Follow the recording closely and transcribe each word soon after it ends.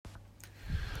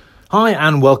Hi,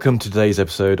 and welcome to today's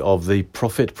episode of the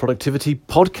Profit Productivity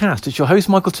Podcast. It's your host,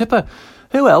 Michael Tipper.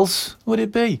 Who else would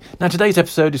it be? Now, today's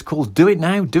episode is called Do It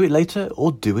Now, Do It Later,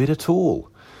 or Do It At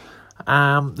All.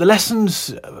 The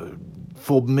lessons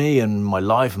for me and my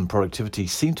life and productivity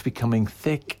seem to be coming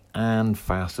thick and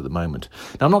fast at the moment.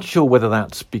 Now, I'm not sure whether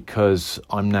that's because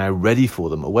I'm now ready for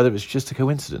them or whether it's just a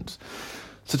coincidence.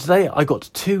 So today I got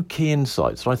two key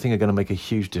insights that I think are going to make a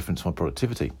huge difference to my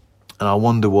productivity. And I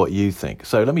wonder what you think.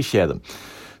 So let me share them.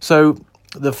 So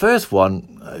the first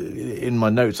one, in my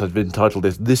notes, I've entitled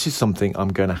This is something I'm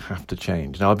going to have to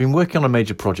change. Now, I've been working on a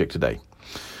major project today.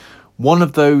 One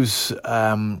of those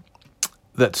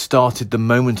that started the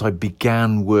moment I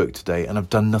began work today, and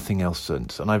I've done nothing else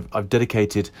since. And I've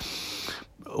dedicated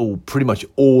pretty much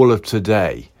all of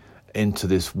today into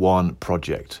this one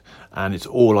project. And it's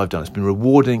all I've done. It's been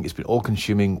rewarding. It's been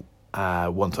all-consuming.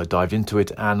 Once I dived into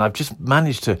it, and I've just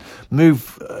managed to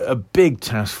move a big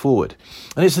task forward,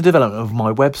 and it's the development of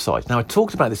my website. Now, I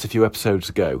talked about this a few episodes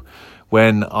ago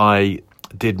when I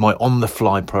did my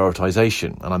on-the-fly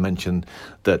prioritization, and I mentioned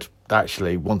that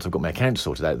actually once I've got my account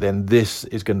sorted out, then this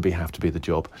is going to have to be the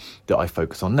job that I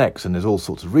focus on next, and there's all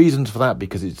sorts of reasons for that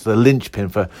because it's the linchpin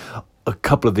for a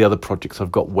couple of the other projects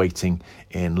I've got waiting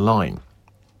in line.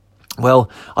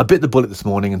 Well, I bit the bullet this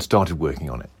morning and started working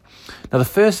on it. Now, the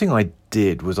first thing I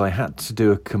did was I had to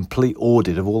do a complete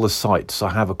audit of all the sites I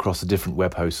have across the different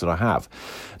web hosts that I have.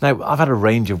 Now, I've had a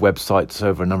range of websites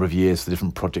over a number of years, the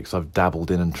different projects I've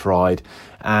dabbled in and tried,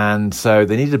 and so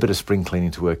they needed a bit of spring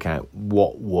cleaning to work out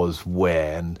what was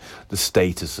where and the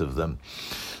status of them.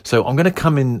 So I'm going to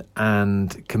come in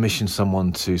and commission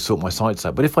someone to sort my sites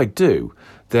out, but if I do,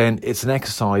 then it's an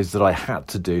exercise that I had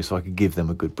to do so I could give them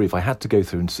a good brief. I had to go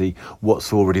through and see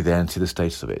what's already there and see the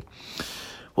status of it.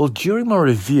 Well, during my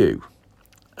review,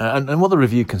 and what the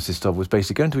review consists of was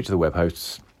basically going to each of the web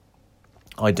hosts,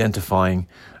 identifying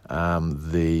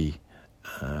the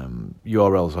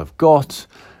URLs I've got,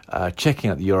 checking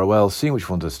out the URLs, seeing which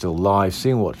ones are still live,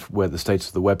 seeing where the status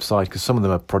of the website, because some of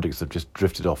them are projects that have just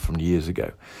drifted off from years ago.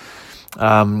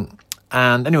 And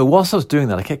anyway, whilst I was doing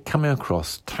that, I kept coming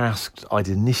across tasks I'd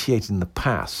initiated in the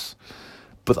past,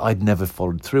 but I'd never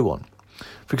followed through on.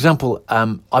 For example,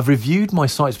 I've reviewed my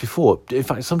sites before, in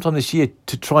fact, sometime this year,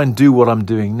 to try and do what I'm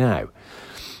doing now.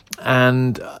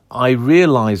 And I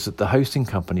realised that the hosting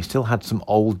company still had some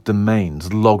old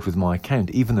domains logged with my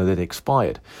account, even though they'd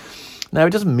expired. Now,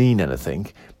 it doesn't mean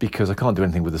anything, because I can't do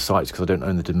anything with the sites because I don't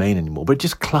own the domain anymore, but it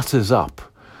just clutters up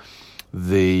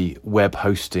the web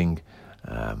hosting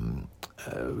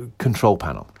control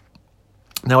panel.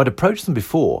 Now, I'd approached them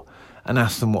before and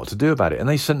asked them what to do about it. And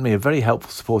they sent me a very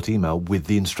helpful support email with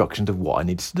the instructions of what I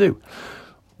needed to do,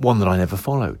 one that I never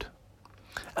followed.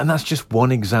 And that's just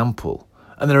one example.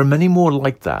 And there are many more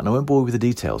like that, and I won't bore you with the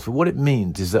details, but what it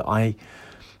means is that I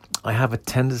have a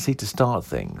tendency to start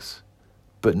things,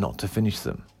 but not to finish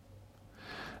them.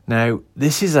 Now,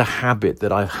 this is a habit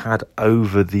that I've had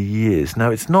over the years.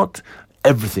 Now, it's not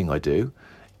everything I do,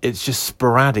 it's just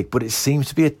sporadic, but it seems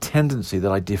to be a tendency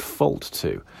that I default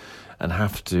to. And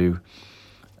have to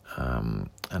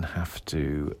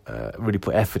really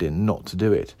put effort in not to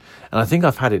do it. And I think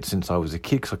I've had it since I was a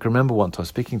kid, because I can remember once I was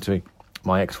speaking to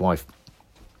my ex-wife,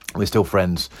 we're still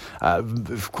friends,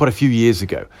 quite a few years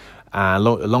ago,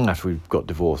 long after we got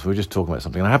divorced. We were just talking about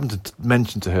something, and I happened to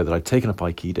mention to her that I'd taken up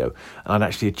Aikido, and I'd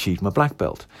actually achieved my black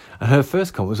belt. And her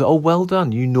first comment was, "Oh, well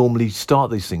done, you normally start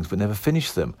these things but never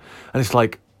finish them." And it's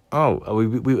like,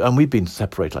 we'd been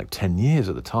separated like 10 years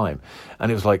at the time,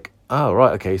 and it was like, oh,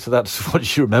 right, okay, so that's what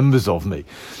she remembers of me.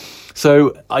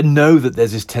 So I know that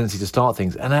there's this tendency to start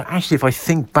things. And actually, if I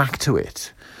think back to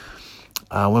it,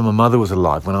 when my mother was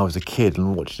alive, when I was a kid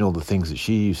and watching all the things that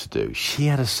she used to do, she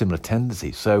had a similar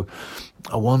tendency. So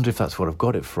I wonder if that's what I've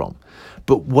got it from.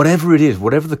 But whatever it is,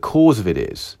 whatever the cause of it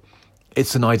is,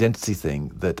 it's an identity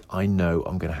thing that I know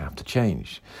I'm going to have to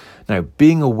change. Now,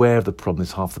 being aware of the problem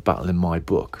is half the battle in my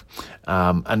book.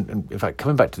 And in fact,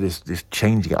 coming back to this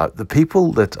changing, the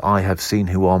people that I have seen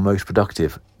who are most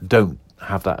productive don't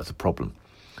have that as a problem.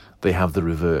 They have the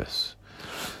reverse.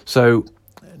 So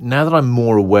now that I'm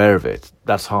more aware of it,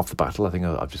 that's half the battle. I think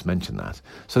I've just mentioned that.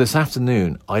 So this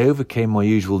afternoon, I overcame my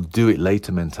usual do it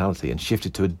later mentality and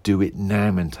shifted to a do it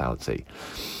now mentality.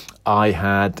 I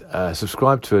had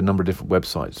subscribed to a number of different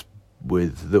websites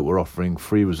that were offering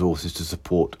free resources to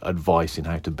support advice in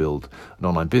how to build an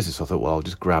online business. So I thought, well, I'll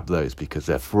just grab those because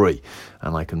they're free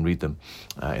and I can read them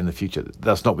in the future.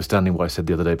 That's notwithstanding what I said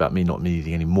the other day about me not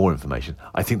needing any more information.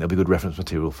 I think there'll be good reference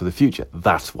material for the future.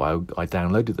 That's why I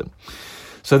downloaded them.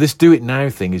 So this do it now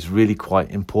thing is really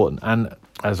quite important. And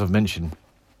as I've mentioned,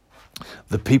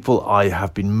 The people I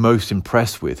have been most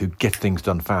impressed with who get things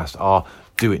done fast are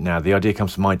do it now. The idea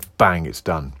comes to mind, bang, it's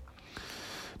done.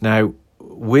 Now,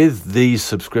 with these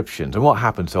subscriptions, and what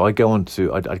happens, so I'd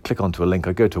click onto a link,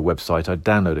 I'd go to a website, I'd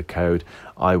download a code,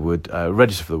 I would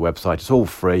register for the website, it's all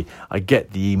free, I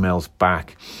get the emails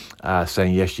back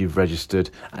saying, yes, you've registered.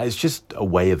 It's just a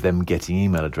way of them getting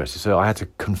email addresses, so I had to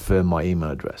confirm my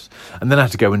email address. And then I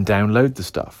had to go and download the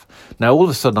stuff. Now, all of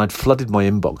a sudden, I'd flooded my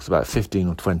inbox, about 15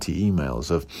 or 20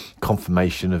 emails of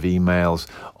confirmation of emails,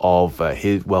 of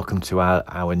here, welcome to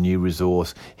our new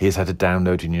resource, here's how to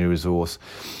download your new resource.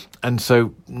 And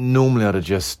so normally I'd have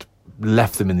just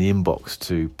left them in the inbox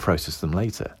to process them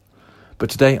later.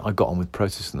 But today I got on with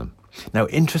processing them. Now,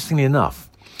 interestingly enough,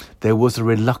 there was a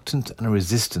reluctance and a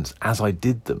resistance as I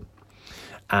did them.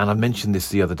 And I mentioned this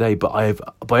the other day, but I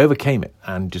overcame it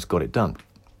and just got it done.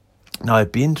 Now,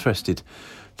 I'd be interested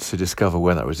to discover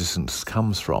where that resistance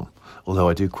comes from, although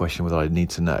I do question whether I need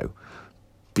to know,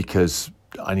 because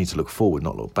I need to look forward,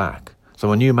 not look back. So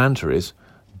my new mantra is,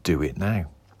 do it now.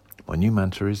 My new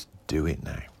mantra is, do it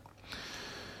now.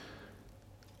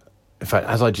 In fact,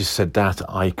 as I just said that,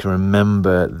 I can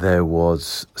remember there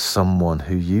was someone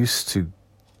who used to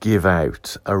give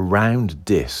out a round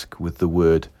disc with the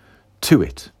word "to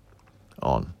it"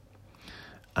 on.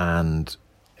 And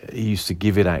he used to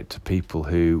give it out to people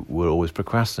who were always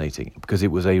procrastinating because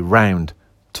it was a round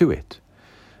to it.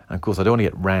 And of course, I don't want to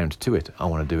get round to it. I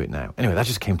want to do it now. Anyway, that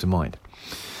just came to mind.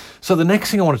 So the next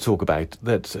thing I want to talk about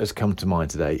that has come to mind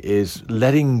today is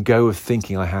letting go of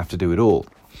thinking I have to do it all.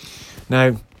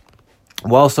 Now,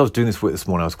 whilst I was doing this work this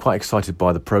morning, I was quite excited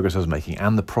by the progress I was making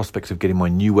and the prospects of getting my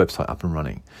new website up and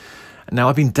running. Now,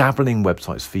 I've been dabbling in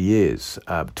websites for years.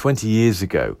 20 years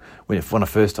ago, when I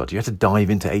first started, you had to dive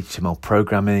into HTML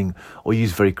programming or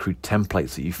use very crude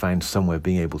templates that you found somewhere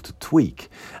being able to tweak.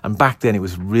 And back then,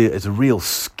 it's a real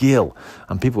skill,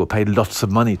 and people were paid lots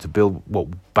of money to build what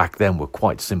back then were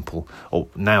quite simple, or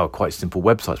now are quite simple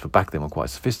websites, but back then were quite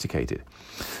sophisticated.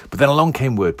 But then along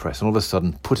came WordPress, and all of a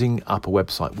sudden, putting up a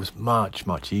website was much,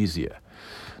 much easier.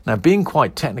 Now, being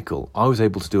quite technical, I was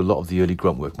able to do a lot of the early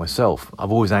grunt work myself.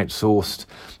 I've always outsourced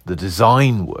the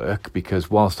design work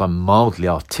because whilst I'm mildly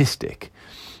artistic,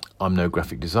 I'm no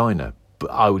graphic designer,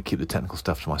 but I would keep the technical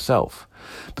stuff to myself.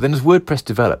 But then as WordPress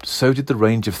developed, so did the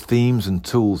range of themes and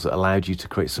tools that allowed you to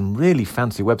create some really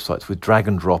fancy websites with drag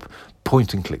and drop,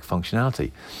 point and click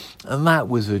functionality. And that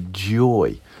was a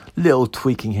joy. Little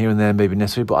tweaking here and there may be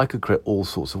necessary, but I could create all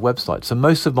sorts of websites. So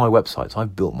most of my websites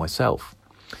I've built myself.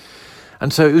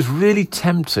 And so it was really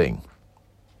tempting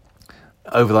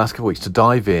over the last couple of weeks to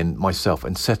dive in myself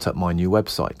and set up my new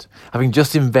website. Having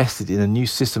just invested in a new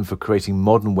system for creating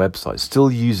modern websites,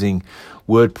 still using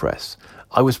WordPress,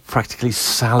 I was practically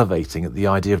salivating at the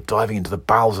idea of diving into the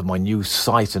bowels of my new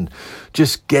site and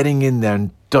just getting in there and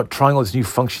trying all this new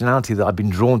functionality that I've been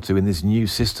drawn to in this new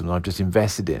system that I've just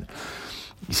invested in.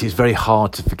 You see, it's very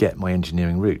hard to forget my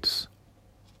engineering roots.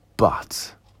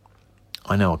 But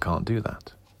I know I can't do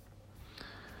that.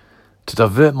 To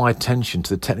divert my attention to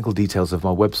the technical details of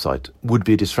my website would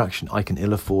be a distraction I can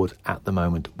ill afford at the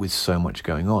moment with so much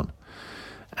going on.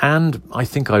 And I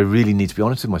think I really need to be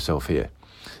honest with myself here.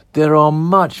 There are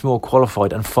much more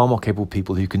qualified and far more capable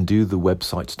people who can do the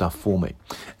website stuff for me.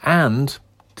 And,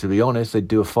 to be honest, they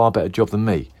do a far better job than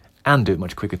me and do it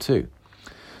much quicker too.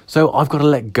 So I've got to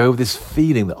let go of this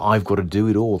feeling that I've got to do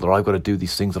it all, that I've got to do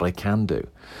these things that I can do.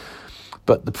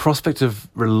 But the prospect of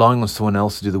relying on someone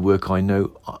else to do the work I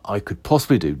know I could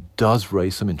possibly do does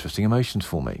raise some interesting emotions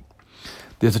for me.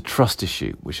 There's a trust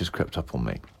issue which has crept up on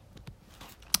me.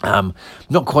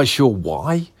 Not quite sure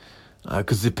why,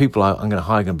 because the people I'm going to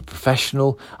hire are going to be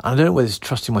professional. And I don't know whether it's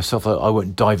trusting myself I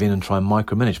won't dive in and try and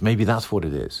micromanage. Maybe that's what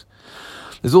it is.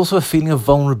 There's also a feeling of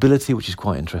vulnerability, which is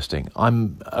quite interesting.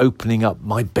 I'm opening up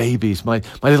my babies, my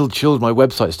little children, my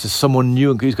websites to someone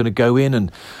new who's going to go in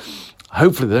and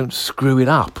hopefully they don't screw it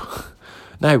up.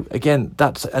 Now, again,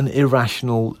 that's an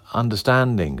irrational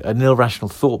understanding, an irrational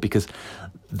thought, because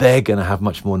they're going to have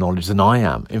much more knowledge than I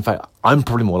am. In fact, I'm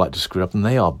probably more likely to screw up than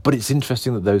they are. But it's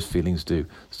interesting that those feelings do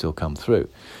still come through.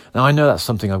 Now, I know that's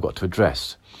something I've got to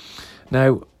address.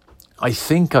 Now, I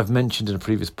think I've mentioned in a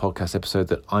previous podcast episode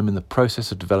that I'm in the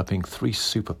process of developing 3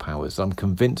 superpowers that I'm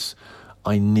convinced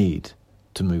I need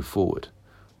to move forward.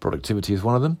 Productivity is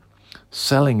one of them.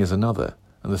 Selling is another.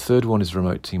 And the third one is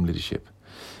remote team leadership.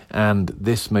 And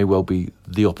this may well be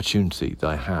the opportunity that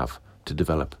I have to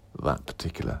develop that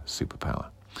particular superpower.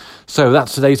 So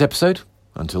that's today's episode.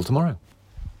 Until tomorrow.